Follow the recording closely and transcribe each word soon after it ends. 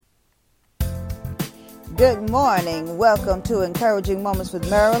Good morning. Welcome to Encouraging Moments with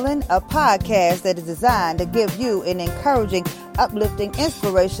Marilyn, a podcast that is designed to give you an encouraging, uplifting,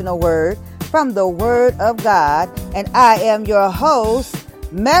 inspirational word from the Word of God. And I am your host,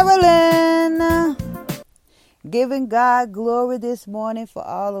 Marilyn. Giving God glory this morning for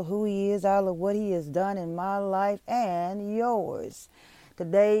all of who He is, all of what He has done in my life and yours.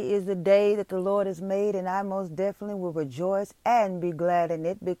 Today is the day that the Lord has made, and I most definitely will rejoice and be glad in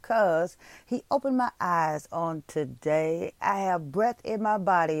it because He opened my eyes on today. I have breath in my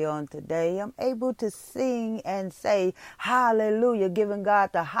body on today. I'm able to sing and say hallelujah, giving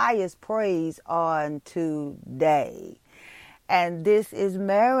God the highest praise on today. And this is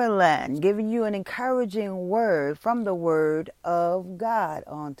Marilyn giving you an encouraging word from the Word of God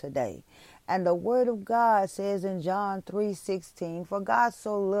on today. And the Word of God says in John 3:16, "For God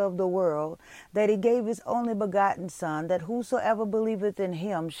so loved the world that He gave His only begotten Son, that whosoever believeth in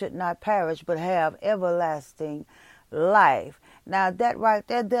Him should not perish but have everlasting life." Now that right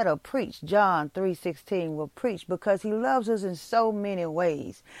there, that'll preach. John 3:16 will preach because He loves us in so many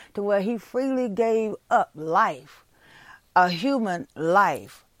ways to where He freely gave up life. A human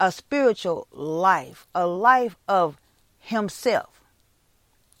life, a spiritual life, a life of Himself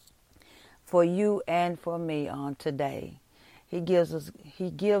for you and for me on today. He gives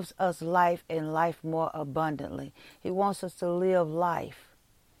us life and life more abundantly. He wants us to live life.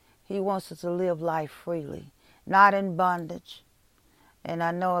 He wants us to live life freely, not in bondage. And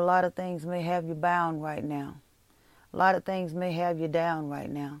I know a lot of things may have you bound right now. A lot of things may have you down right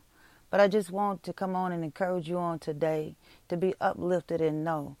now. But I just want to come on and encourage you on today to be uplifted and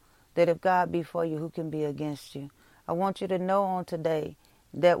know that if God be for you, who can be against you? I want you to know on today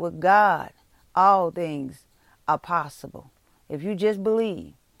that with God, all things are possible. If you just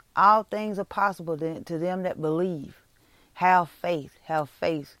believe, all things are possible to them that believe. Have faith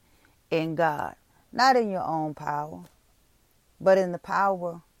in God. Not in your own power, but in the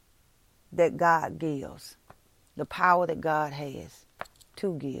power that God gives. The power that God has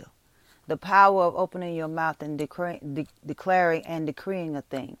to give. The power of opening your mouth and declaring and decreeing a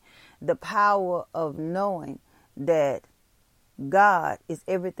thing. The power of knowing that God is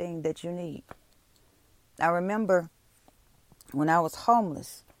everything that you need. I remember when I was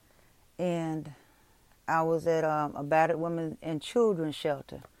homeless and I was at a battered women and children's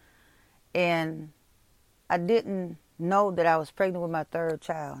shelter. And I didn't know that I was pregnant with my third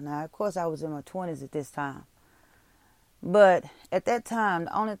child. Now, of course, I was in my 20s at this time. But at that time,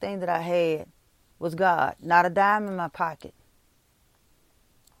 the only thing that I had was God. Not a dime in my pocket.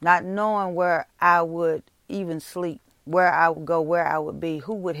 Not knowing where I would even sleep, where I would go, where I would be,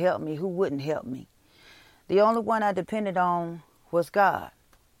 who would help me, who wouldn't help me. The only one I depended on was God.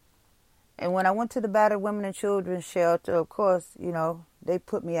 And when I went to the battered women and children's shelter, of course, they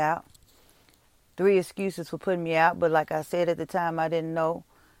put me out. 3 excuses for putting me out. But like I said at the time, I didn't know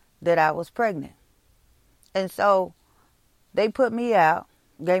that I was pregnant. And so they put me out,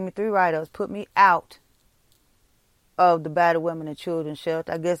 gave me 3 write-ups, put me out of the battered women and children's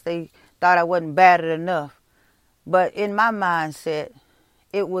shelter. I guess they thought I wasn't battered enough. But in my mindset,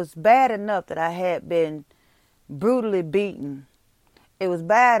 it was bad enough that I had been brutally beaten. It was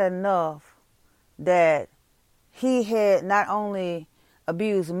bad enough that he had not only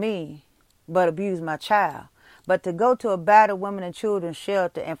abused me, but abused my child. But to go to a battered women and children's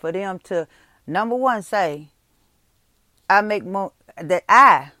shelter and for them to, number one, say, I make more, that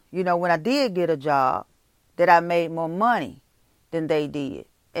when I did get a job, that I made more money than they did.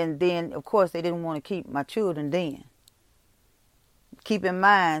 And then, of course, they didn't want to keep my children then. Keep in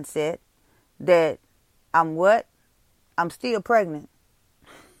mind, that I'm still pregnant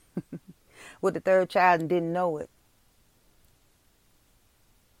with the third child and didn't know it.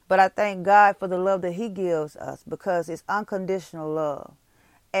 But I thank God for the love that He gives us because it's unconditional love.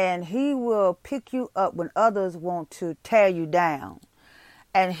 And He will pick you up when others want to tear you down.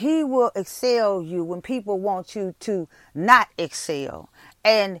 And He will excel you when people want you to not excel.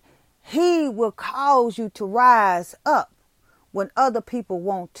 And He will cause you to rise up when other people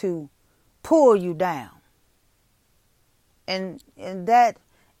want to pull you down. And in that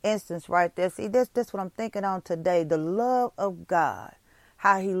instance right there, see, that's what I'm thinking on today. The love of God.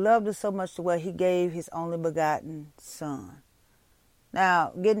 How He loved us so much to where He gave His only begotten Son.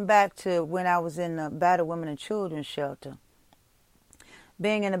 Now, getting back to when I was in the battered women and children's shelter.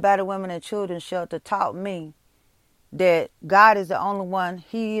 Being in the battered women and children's shelter taught me that God is the only one,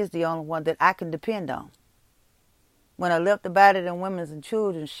 He is the only one that I can depend on. When I left the battered and women's and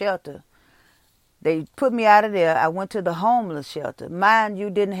children's shelter, they put me out of there. I went to the homeless shelter. Mind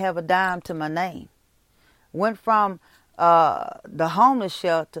you, didn't have a dime to my name. Went from the homeless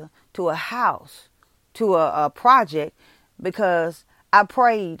shelter to a house to a project because I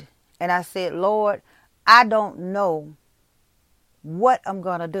prayed and I said, Lord, I don't know what I'm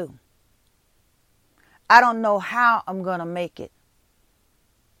going to do. I don't know how I'm going to make it.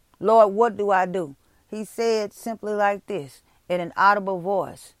 Lord, what do I do? He said simply like this in an audible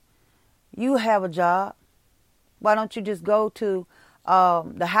voice. You have a job. Why don't you just go to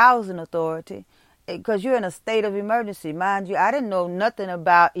the housing authority? Because you're in a state of emergency. Mind you, I didn't know nothing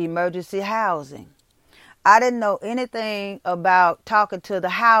about emergency housing. I didn't know anything about talking to the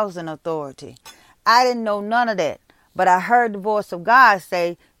housing authority. I didn't know none of that. But I heard the voice of God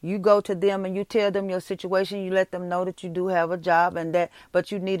say, you go to them and you tell them your situation. You let them know that you do have a job and that,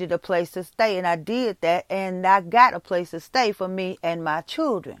 but you needed a place to stay. And I did that, and I got a place to stay for me and my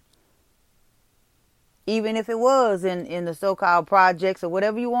children. Even if it was in the so-called projects or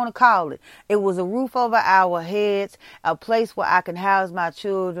whatever you want to call it. It was a roof over our heads, a place where I can house my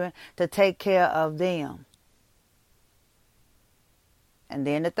children to take care of them. And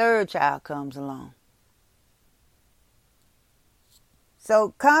then the third child comes along.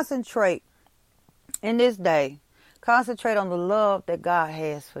 So concentrate in this day. Concentrate on the love that God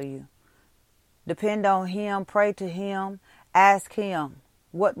has for you. Depend on Him. Pray to Him. Ask Him,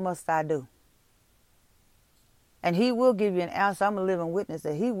 what must I do? And He will give you an answer. I'm a living witness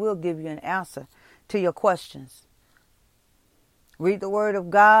that He will give you an answer to your questions. Read the Word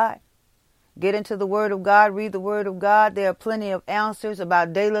of God. Get into the Word of God. Read the Word of God. There are plenty of answers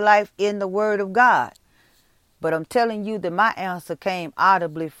about daily life in the Word of God. But I'm telling you that my answer came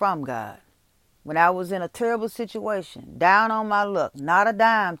audibly from God. When I was in a terrible situation, down on my luck, not a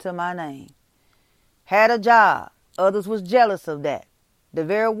dime to my name, had a job, others was jealous of that. The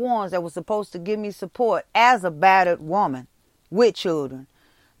very ones that were supposed to give me support as a battered woman with children,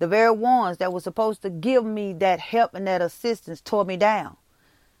 the very ones that were supposed to give me that help and that assistance tore me down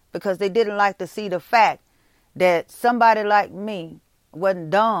because they didn't like to see the fact that somebody like me wasn't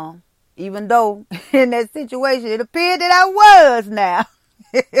dumb. Even though in that situation, it appeared that I was now.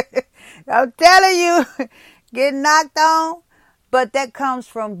 I'm telling you, getting knocked on. But that comes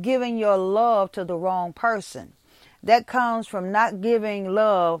from giving your love to the wrong person. That comes from not giving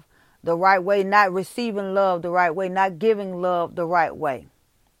love the right way, not receiving love the right way, not giving love the right way.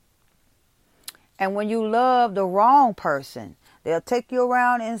 And when you love the wrong person, they'll take you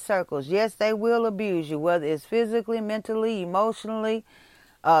around in circles. Yes, they will abuse you, whether it's physically, mentally, emotionally,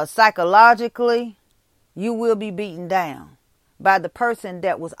 psychologically. You will be beaten down by the person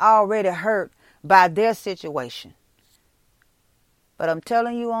that was already hurt by their situation. But I'm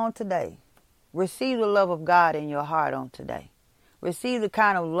telling you on today, receive the love of God in your heart on today. Receive the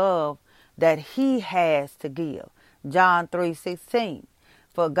kind of love that He has to give. John 3:16.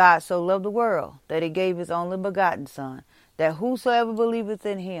 For God so loved the world that He gave His only begotten Son, that whosoever believeth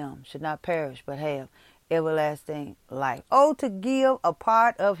in Him should not perish but have everlasting life. Oh, to give a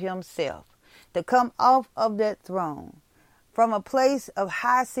part of Himself, to come off of that throne from a place of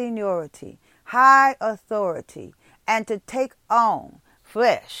high seniority, high authority, and to take on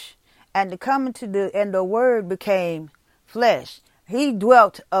flesh, and to come into and the Word became flesh. He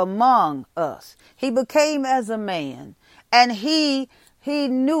dwelt among us. He became as a man, and He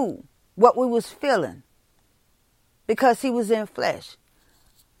knew what we was feeling because He was in flesh.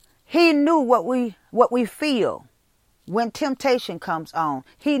 He knew what we feel when temptation comes on.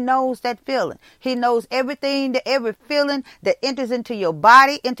 He knows that feeling. He knows everything, every feeling that enters into your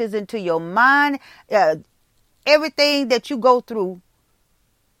body, enters into your mind, everything that you go through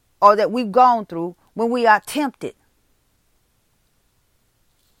or that we've gone through when we are tempted.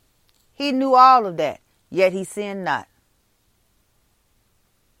 He knew all of that, yet He sinned not.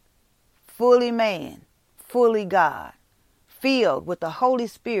 Fully man, fully God, filled with the Holy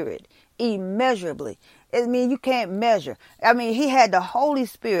Spirit immeasurably. I mean, you can't measure. I mean, He had the Holy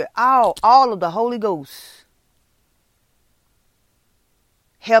Spirit, all of the Holy Ghost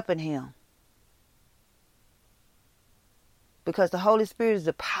helping Him. Because the Holy Spirit is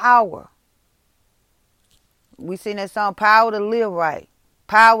the power. We sing that song, power to live right,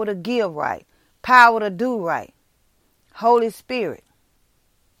 power to give right, power to do right. Holy Spirit,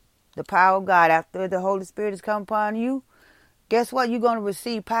 the power of God. After the Holy Spirit has come upon you, guess what? You're going to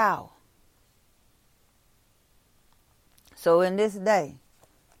receive power. So in this day,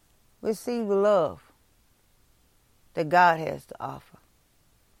 receive the love that God has to offer.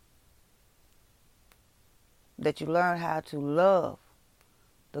 That you learn how to love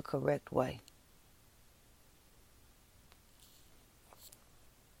the correct way.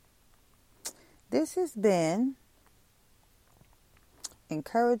 This has been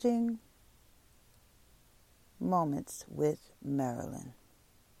Encouraging Moments with Marilyn.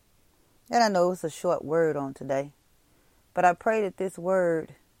 And I know it's a short word on today, but I pray that this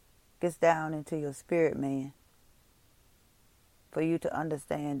word gets down into your spirit, man, for you to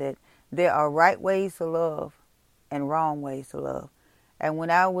understand that there are right ways to love and wrong ways to love. And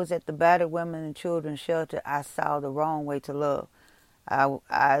when I was at the Battered Women and Children Shelter, I saw the wrong way to love.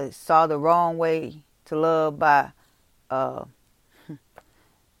 I saw the wrong way to love by that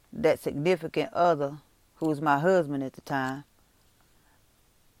significant other, who was my husband at the time,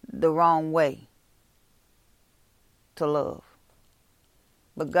 the wrong way to love.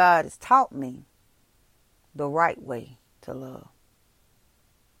 But God has taught me the right way to love.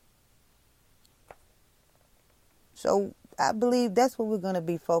 So I believe that's what we're going to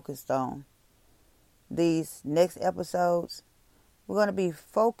be focused on. These next episodes, we're going to be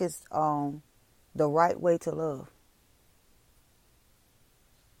focused on the right way to love.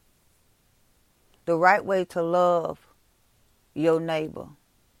 The right way to love your neighbor.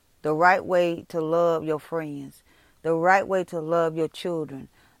 The right way to love your friends. The right way to love your children.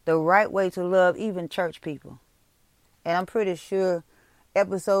 The right way to love even church people. And I'm pretty sure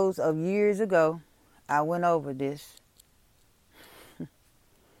episodes of years ago, I went over this.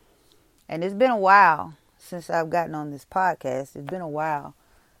 And it's been a while since I've gotten on this podcast. It's been a while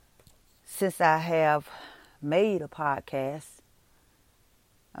since I have made a podcast.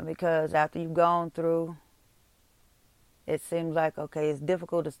 Because after you've gone through, it seems like, okay, it's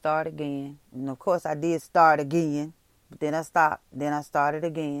difficult to start again. And of course I did start again. But then I stopped. Then I started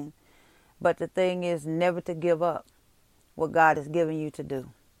again. But the thing is never to give up what God has given you to do.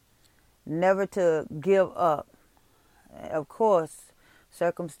 Never to give up. Of course,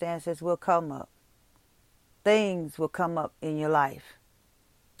 circumstances will come up. Things will come up in your life.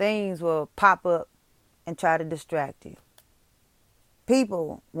 Things will pop up and try to distract you.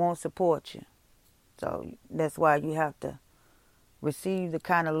 People won't support you. So that's why you have to receive the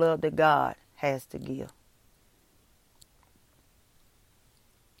kind of love that God has to give.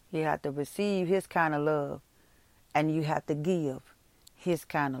 You have to receive His kind of love, and you have to give His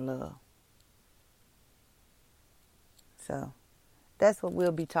kind of love. So that's what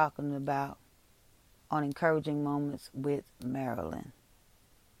we'll be talking about on Encouraging Moments with Marilyn.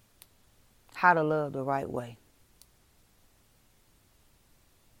 How to love the right way.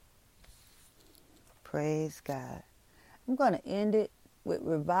 Praise God. I'm going to end it with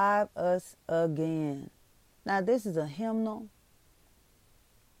Revive Us Again. Now, this is a hymnal,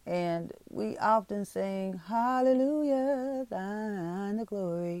 and we often sing, Hallelujah, thine the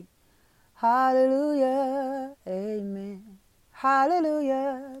glory. Hallelujah, amen.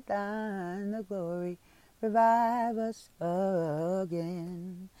 Hallelujah, thine the glory. Revive us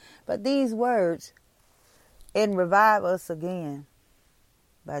again. But these words in Revive Us Again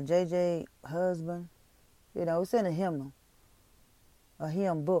by J.J. Husband, it's in a hymnal, a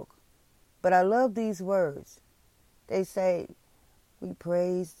hymn book. But I love these words. They say, we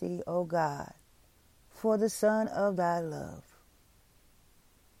praise thee, O God, for the Son of thy love.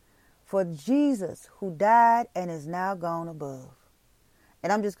 For Jesus who died and is now gone above.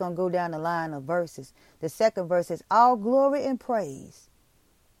 And I'm just going to go down the line of verses. The second verse says, all glory and praise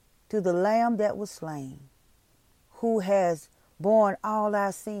to the Lamb that was slain, who has borne all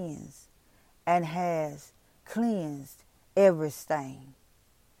our sins and has cleansed every stain.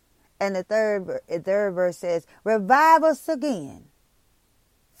 And the third verse says, revive us again.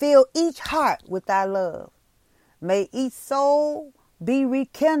 Fill each heart with thy love. May each soul be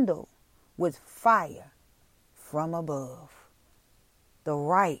rekindled with fire from above. The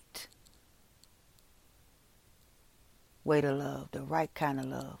right way to love, the right kind of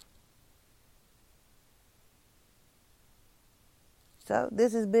love. So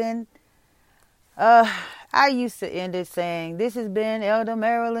this has been, I used to end it saying, this has been Elder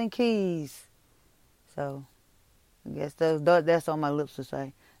Marilyn Keys. So I guess that's on my lips to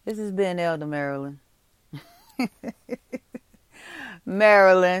say. This has been Elder Marilyn.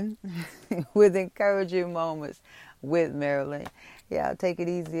 Marilyn with Encouraging Moments with Marilyn. Y'all take it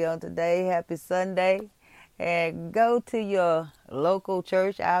easy on today. Happy Sunday. And go to your local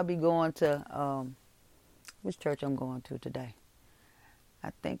church. I'll be going to, which church I'm going to today?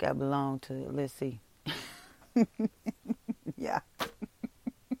 I think I belong to, let's see. Yeah.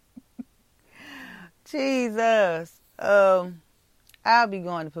 Jesus. I'll be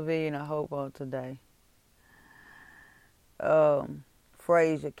going to Pavilion of Hope on today.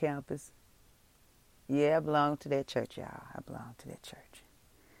 Fraser campus. Yeah, I belong to that church, y'all. I belong to that church.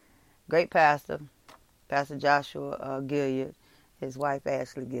 Great pastor, Pastor Joshua Gilliard, his wife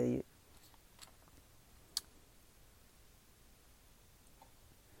Ashley Gilliard.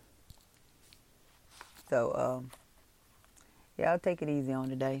 So, y'all take it easy on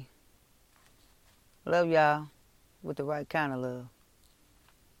today. Love y'all with the right kind of love.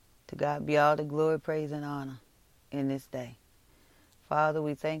 To God be all the glory, praise, and honor in this day. Father,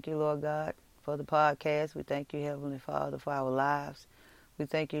 we thank you, Lord God, for the podcast. We thank you, Heavenly Father, for our lives. We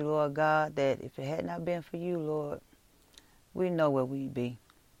thank you, Lord God, that if it had not been for you, Lord, we know where we'd be.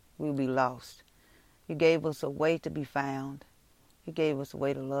 We'd be lost. You gave us a way to be found. You gave us a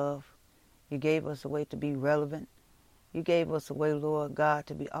way to love. You gave us a way to be relevant. You gave us a way, Lord God,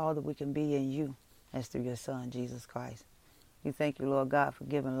 to be all that we can be in you. That's through your Son, Jesus Christ. We thank you, Lord God, for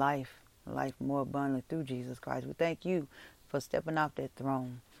giving life more abundantly through Jesus Christ. We thank you for stepping off that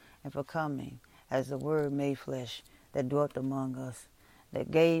throne and for coming as the Word made flesh that dwelt among us,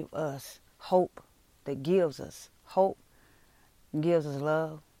 that gave us hope, that gives us hope, gives us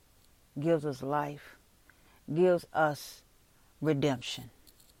love, gives us life, gives us redemption.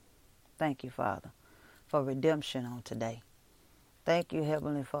 Thank you, Father, for redemption on today. Thank you,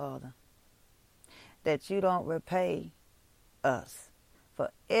 Heavenly Father, that you don't repay us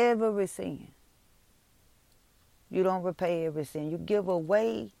for every sin. You don't repay every sin. You give a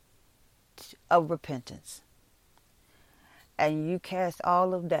way of repentance. And you cast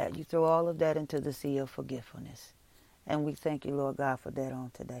all of that, you throw all of that into the sea of forgetfulness. And we thank you, Lord God, for that on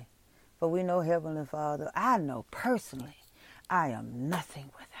today. For we know, Heavenly Father, I know personally, I am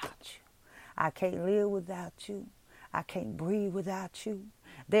nothing without you. I can't live without you. I can't breathe without you.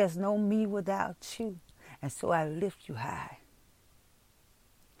 There's no me without you. And so I lift you high.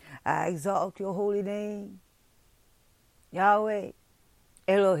 I exalt your holy name. Yahweh,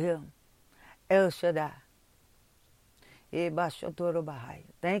 Elohim, El Shaddai.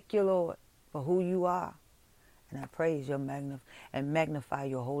 Thank you, Lord, for who you are. And I praise your magnify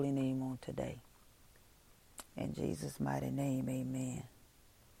your holy name on today. In Jesus' mighty name, amen.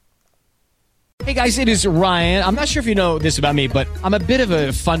 Hey guys, it is Ryan. I'm not sure if you know this about me, but I'm a bit of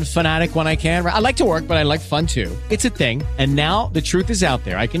a fun fanatic when I can. I like to work, but I like fun too. It's a thing. And now the truth is out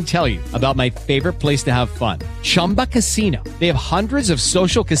there. I can tell you about my favorite place to have fun. Chumba Casino. They have hundreds of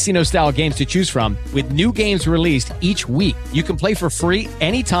social casino style games to choose from with new games released each week. You can play for free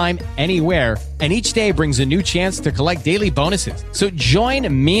anytime, anywhere. And each day brings a new chance to collect daily bonuses. So join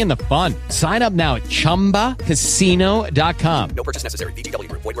me in the fun. Sign up now at ChumbaCasino.com. No purchase necessary. VGW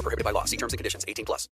Group. Void where prohibited by law. See terms and conditions. 18+.